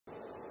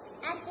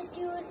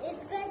Attitude is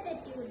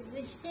gratitude,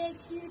 which takes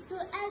you to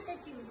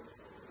altitude.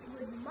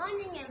 Good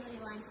morning,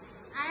 everyone.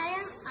 I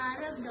am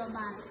Arav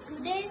Dobar.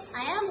 Today,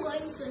 I am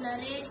going to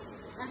narrate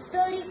a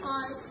story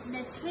called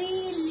The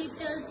Three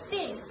Little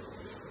Pigs.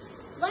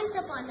 Once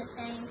upon a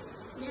time,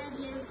 there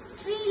lived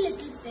three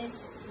little pigs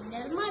with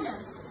their mother.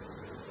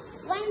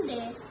 One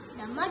day,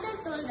 the mother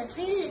told the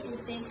three little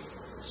pigs,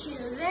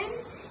 "Children,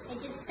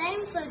 it is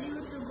time for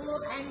you to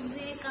go and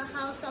make a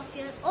house of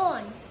your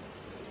own."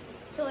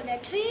 So the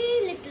three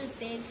little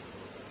pigs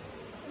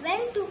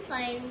went to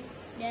find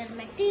their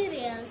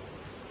material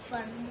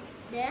for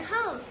their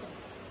houses.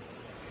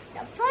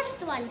 The first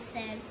one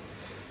said,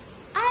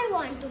 "I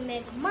want to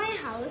make my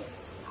house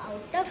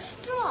out of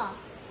straw."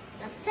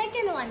 The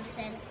second one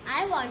said,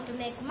 "I want to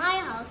make my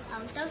house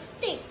out of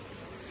sticks."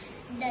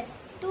 The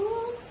two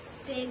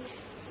pigs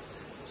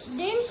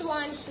didn't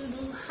want to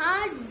do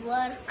hard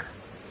work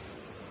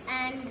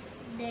and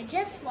they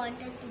just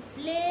wanted to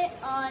play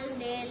all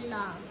day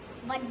long.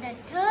 But the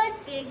third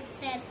pig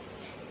said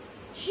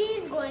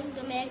he's going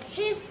to make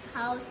his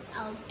house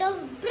out of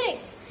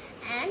bricks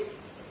and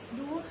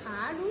do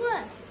hard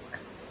work.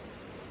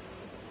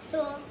 So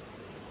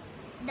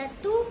the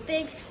two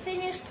pigs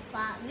finished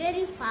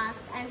very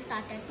fast and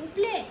started to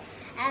play.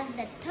 As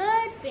the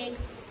third pig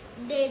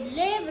did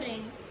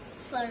laboring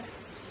for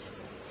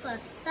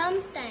some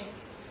time.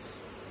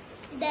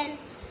 Then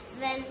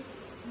when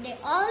they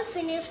all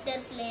finished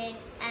their play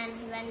and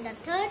when the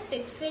third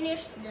pig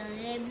finished the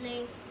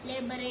laboring,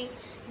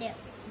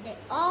 they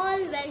all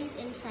went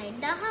inside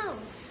the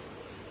house.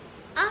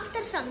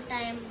 After some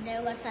time,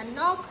 there was a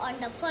knock on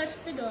the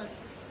first door.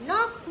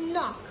 Knock,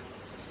 knock.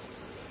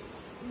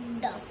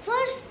 The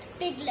first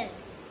piglet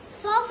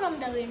saw from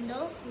the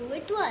window who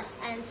it was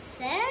and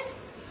said,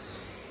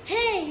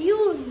 "Hey, you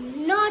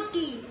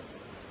naughty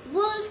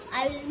wolf,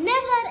 I will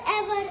never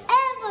ever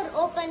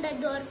open the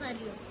door for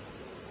you."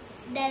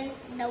 Then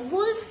the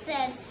wolf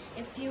said,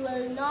 "If you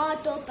will not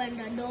open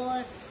the door,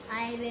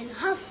 I will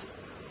huff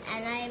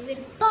and I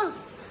will puff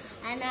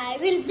and I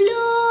will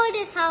blow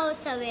this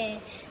house away."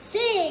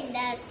 Saying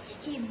that,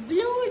 he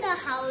blew the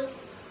house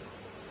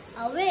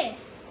away.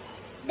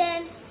 Then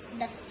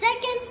the first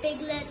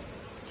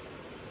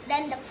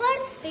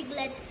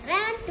piglet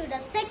ran to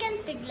the second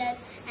piglet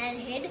and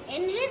hid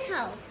in his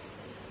house.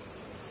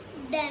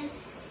 Then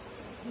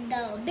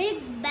the big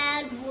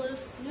bad wolf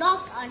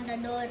knocked on the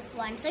door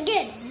once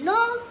again.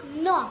 Knock,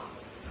 knock.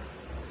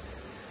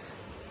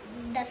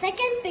 The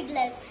second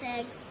piglet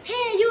said,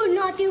 "Hey, you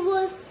naughty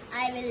wolf,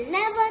 I will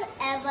never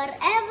ever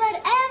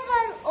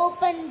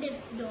open this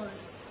door."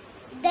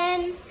 Then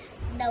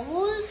the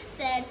wolf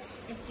said,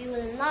 "If you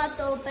will not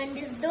open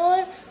this door,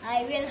 I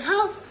will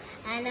huff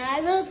and I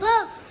will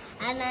puff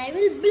and I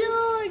will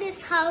blow this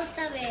house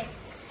away."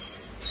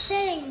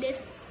 Saying this,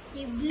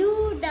 he blew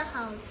the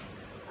house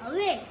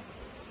away.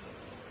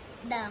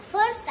 The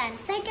first and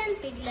second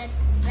piglet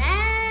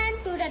ran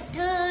to the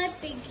third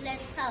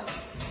piglet's house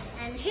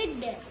and hid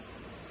there.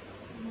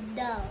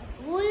 The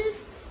wolf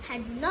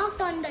had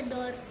knocked on the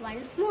door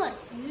once more.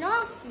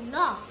 Knock,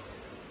 knock.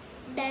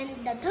 Then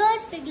the third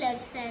piglet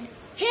said,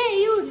 "Hey,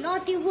 you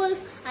naughty wolf,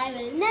 I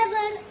will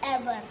never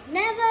ever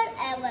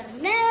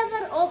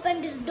open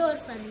this door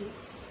for you."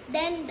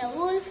 Then the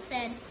wolf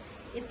said,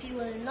 "If you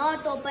will not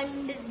open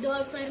this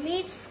door for me,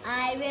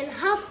 I will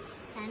huff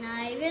and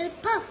I will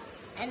puff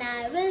and I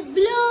will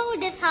blow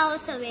this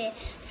house away."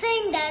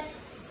 Saying that,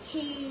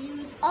 he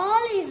used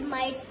all his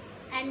might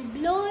and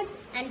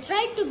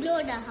tried to blow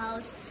the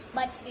house,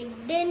 but it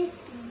didn't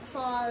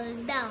fall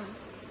down.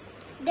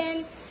 Then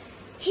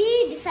he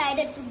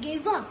decided to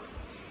give up.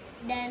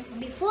 Then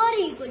before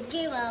he could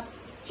give up,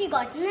 he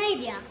got an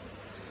idea.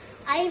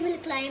 "I will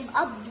climb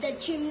up the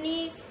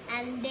chimney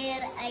and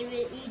there I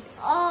will eat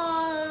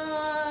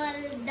all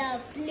the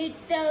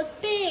little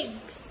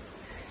pigs."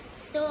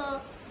 So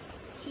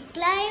he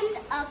climbed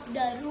up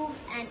the roof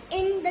and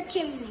in the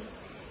chimney.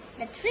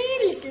 The three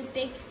little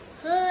pigs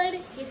heard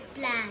his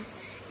plan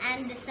and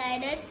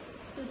decided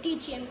to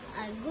teach him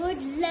a good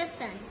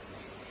lesson.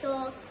 So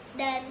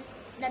then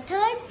the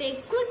third pig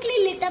quickly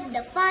lit up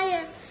the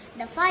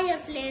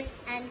fireplace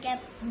and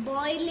kept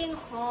boiling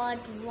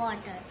hot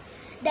water.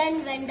 Then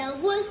when the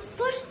wolf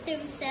pushed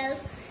himself,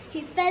 he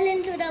fell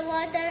into the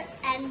water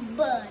and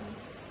burned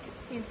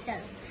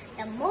himself.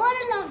 The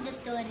moral of the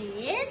story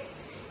is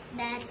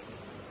that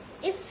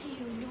if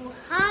you do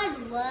hard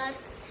work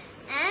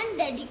and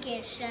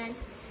dedication,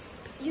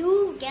 you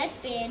get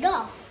paid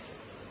off.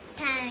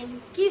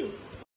 Thank you.